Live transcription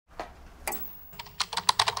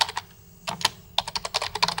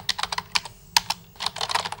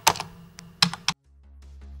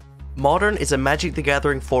Modern is a Magic the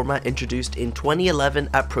Gathering format introduced in 2011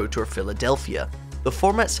 at Pro Tour Philadelphia. The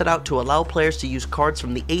format set out to allow players to use cards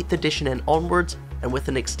from the 8th edition and onwards, and with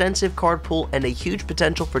an extensive card pool and a huge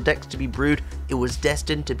potential for decks to be brewed, it was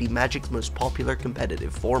destined to be Magic's most popular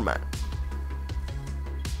competitive format.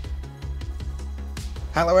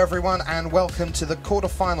 Hello everyone and welcome to the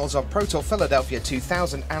quarterfinals of Pro Tour Philadelphia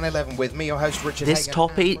 2011 with me, your host Richard This Hagan.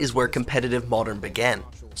 top 8 is where competitive Modern began,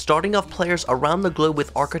 starting off players around the globe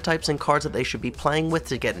with archetypes and cards that they should be playing with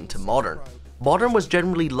to get into Modern. Modern was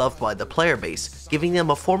generally loved by the player base, giving them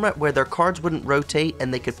a format where their cards wouldn't rotate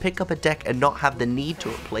and they could pick up a deck and not have the need to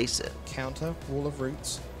replace it. Counter, Wall of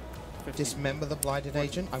Roots, dismember the Blighted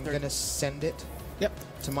Agent. I'm going to send it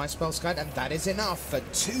to my spell guide, and that is enough for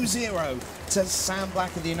 2-0 to Sam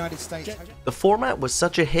Black of the United States. The format was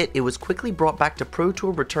such a hit it was quickly brought back to Pro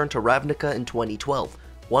Tour Return to Ravnica in 2012,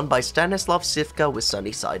 won by Stanislav Sivka with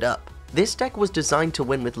Sunny Side Up. This deck was designed to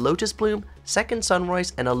win with Lotus Bloom, Second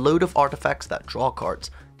Sunrise, and a load of artifacts that draw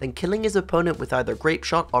cards, then killing his opponent with either Grape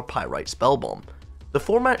Shot or Pyrite Spellbomb. The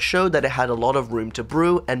format showed that it had a lot of room to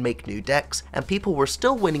brew and make new decks, and people were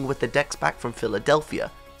still winning with the decks back from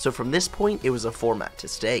Philadelphia, so from this point it was a format to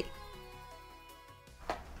stay.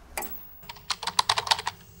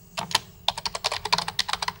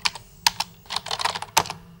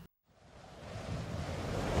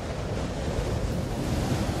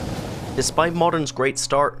 Despite Modern's great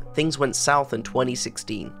start, things went south in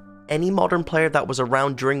 2016. Any Modern player that was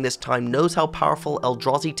around during this time knows how powerful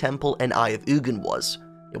Eldrazi Temple and Eye of Ugin was.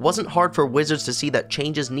 It wasn't hard for Wizards to see that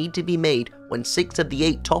changes need to be made when 6 of the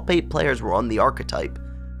 8 top 8 players were on the archetype.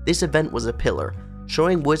 This event was a pillar,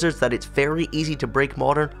 showing Wizards that it's very easy to break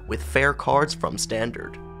Modern with fair cards from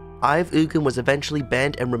Standard. Eye of Ugin was eventually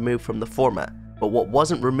banned and removed from the format, but what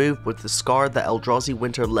wasn't removed was the scar that Eldrazi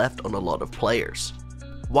Winter left on a lot of players.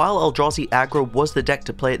 While Eldrazi Aggro was the deck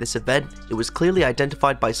to play at this event, it was clearly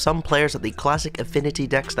identified by some players that the classic affinity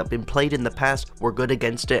decks that have been played in the past were good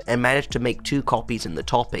against it and managed to make 2 copies in the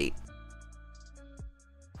top 8.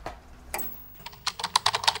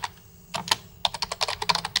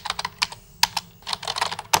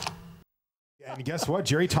 And guess what?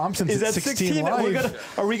 Jerry Thompson's Is at that 16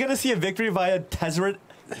 live. Are we gonna see a victory via Tezzeret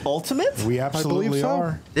Ultimate? We absolutely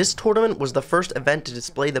are. This tournament was the first event to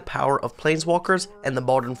display the power of Planeswalkers and the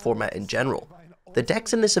Modern format in general. The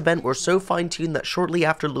decks in this event were so fine-tuned that shortly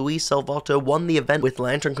after Luis Salvato won the event with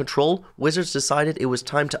Lantern Control, Wizards decided it was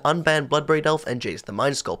time to unban Bloodbraid Elf and Jace the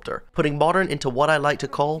Mind Sculptor, putting Modern into what I like to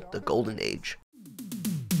call the Golden Age.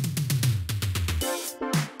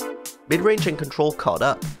 Midrange and Control caught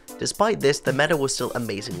up. Despite this, the meta was still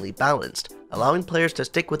amazingly balanced, allowing players to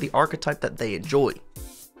stick with the archetype that they enjoy.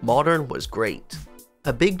 Modern was great.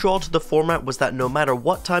 A big draw to the format was that no matter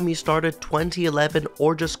what time you started, 2011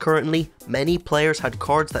 or just currently, many players had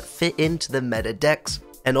cards that fit into the meta decks,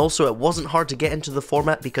 and also it wasn't hard to get into the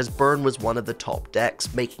format because Burn was one of the top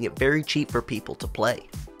decks, making it very cheap for people to play.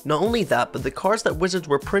 Not only that, but the cards that Wizards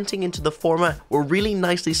were printing into the format were really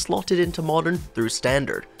nicely slotted into Modern through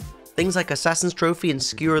Standard. Things like Assassin's Trophy and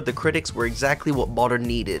Skewer of the Critics were exactly what Modern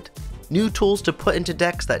needed. New tools to put into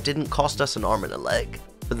decks that didn't cost us an arm and a leg.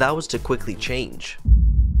 But that was to quickly change.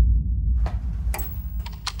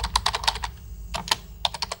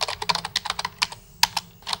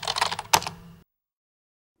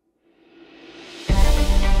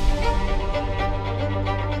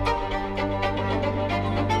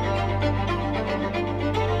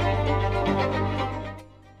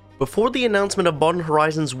 Before the announcement of Modern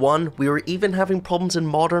Horizons 1, we were even having problems in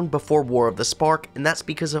Modern before War of the Spark, and that's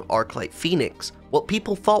because of Arclight Phoenix. What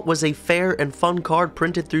people thought was a fair and fun card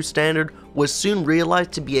printed through Standard was soon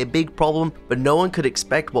realized to be a big problem, but no one could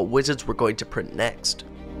expect what Wizards were going to print next.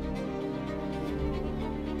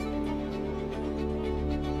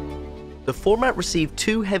 The format received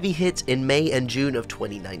 2 heavy hits in May and June of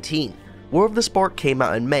 2019. War of the Spark came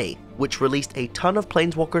out in May, which released a ton of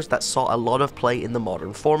Planeswalkers that saw a lot of play in the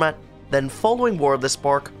Modern format. Then following War of the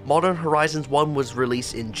Spark, Modern Horizons 1 was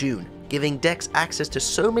released in June, giving decks access to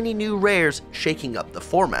so many new rares, shaking up the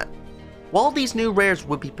format. While these new rares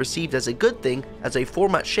would be perceived as a good thing, as a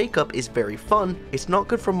format shakeup is very fun, it's not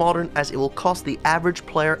good for Modern as it will cost the average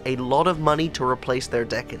player a lot of money to replace their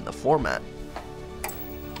deck in the format.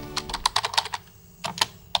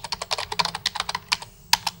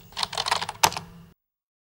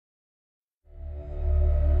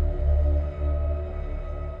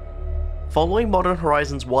 Following Modern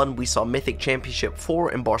Horizons 1, we saw Mythic Championship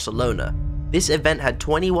 4 in Barcelona. This event had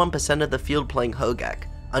 21% of the field playing Hogak,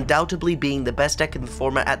 undoubtedly being the best deck in the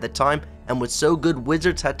format at the time, and was so good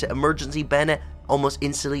Wizards had to emergency ban it almost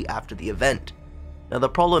instantly after the event. Now the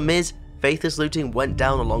problem is, Faithless Looting went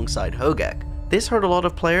down alongside Hogak. This hurt a lot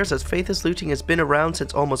of players as Faithless Looting has been around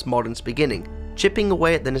since almost Modern's beginning, chipping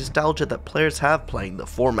away at the nostalgia that players have playing the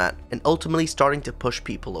format, and ultimately starting to push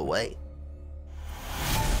people away.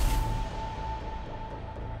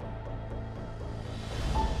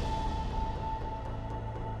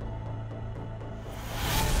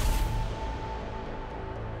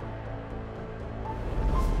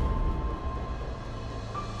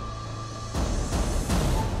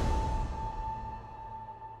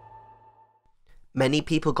 Many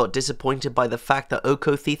people got disappointed by the fact that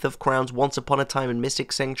Oko Thief of Crowns Once Upon a Time and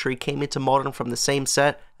Mystic Sanctuary came into Modern from the same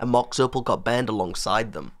set, and Mox Opal got banned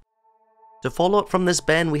alongside them. To follow up from this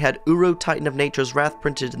ban, we had Uro Titan of Nature's Wrath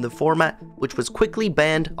printed in the format, which was quickly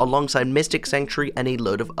banned alongside Mystic Sanctuary and a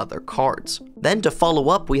load of other cards. Then to follow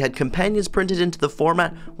up, we had Companions printed into the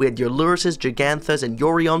format. We had your Luruses, Giganthas, and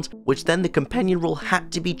Yorions, which then the Companion rule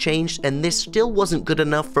had to be changed, and this still wasn't good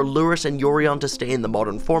enough for Lurus and Yorion to stay in the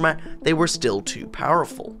Modern format. They were still too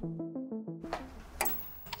powerful.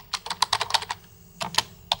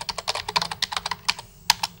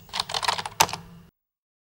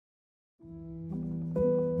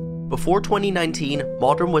 Before 2019,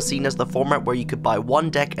 Modern was seen as the format where you could buy one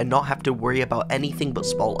deck and not have to worry about anything but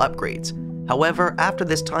small upgrades. However, after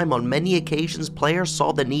this time, on many occasions, players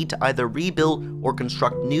saw the need to either rebuild or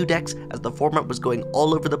construct new decks as the format was going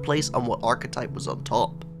all over the place on what archetype was on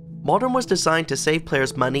top. Modern was designed to save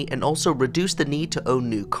players money and also reduce the need to own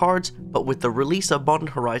new cards, but with the release of Modern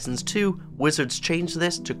Horizons 2, Wizards changed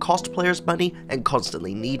this to cost players money and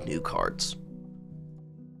constantly need new cards.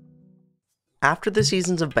 After the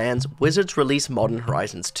seasons of bans, Wizards released Modern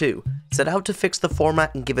Horizons 2, set out to fix the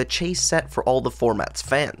format and give a chase set for all the format's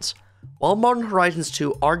fans. While Modern Horizons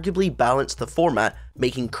 2 arguably balanced the format,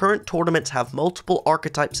 making current tournaments have multiple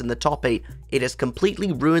archetypes in the top 8, it has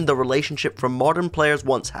completely ruined the relationship from Modern players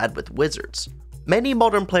once had with Wizards. Many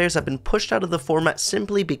Modern players have been pushed out of the format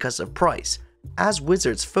simply because of price. As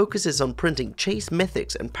Wizards focuses on printing chase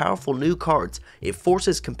mythics and powerful new cards, it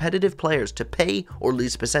forces competitive players to pay or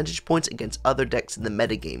lose percentage points against other decks in the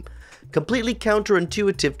metagame. Completely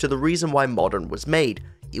counterintuitive to the reason why Modern was made.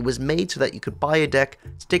 It was made so that you could buy a deck,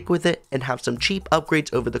 stick with it, and have some cheap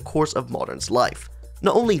upgrades over the course of Modern's life.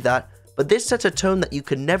 Not only that, but this sets a tone that you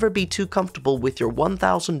can never be too comfortable with your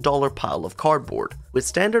 $1,000 pile of cardboard. With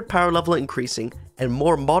standard power level increasing and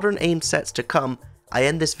more Modern aimed sets to come, I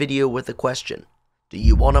end this video with a question. Do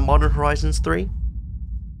you want a Modern Horizons 3?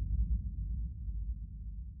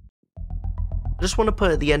 I just want to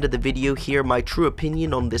put at the end of the video here my true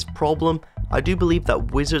opinion on this problem. I do believe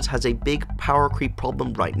that Wizards has a big power creep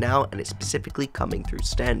problem right now, and it's specifically coming through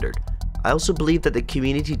Standard. I also believe that the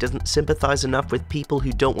community doesn't sympathize enough with people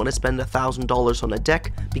who don't want to spend $1,000 on a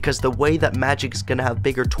deck, because the way that Magic is going to have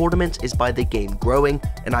bigger tournaments is by the game growing,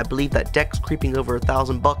 and I believe that decks creeping over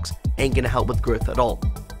 $1,000 ain't going to help with growth at all.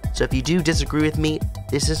 So if you do disagree with me,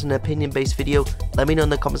 this is an opinion based video, let me know in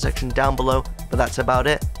the comment section down below, but that's about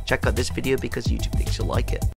it. Check out this video because YouTube thinks you'll like it.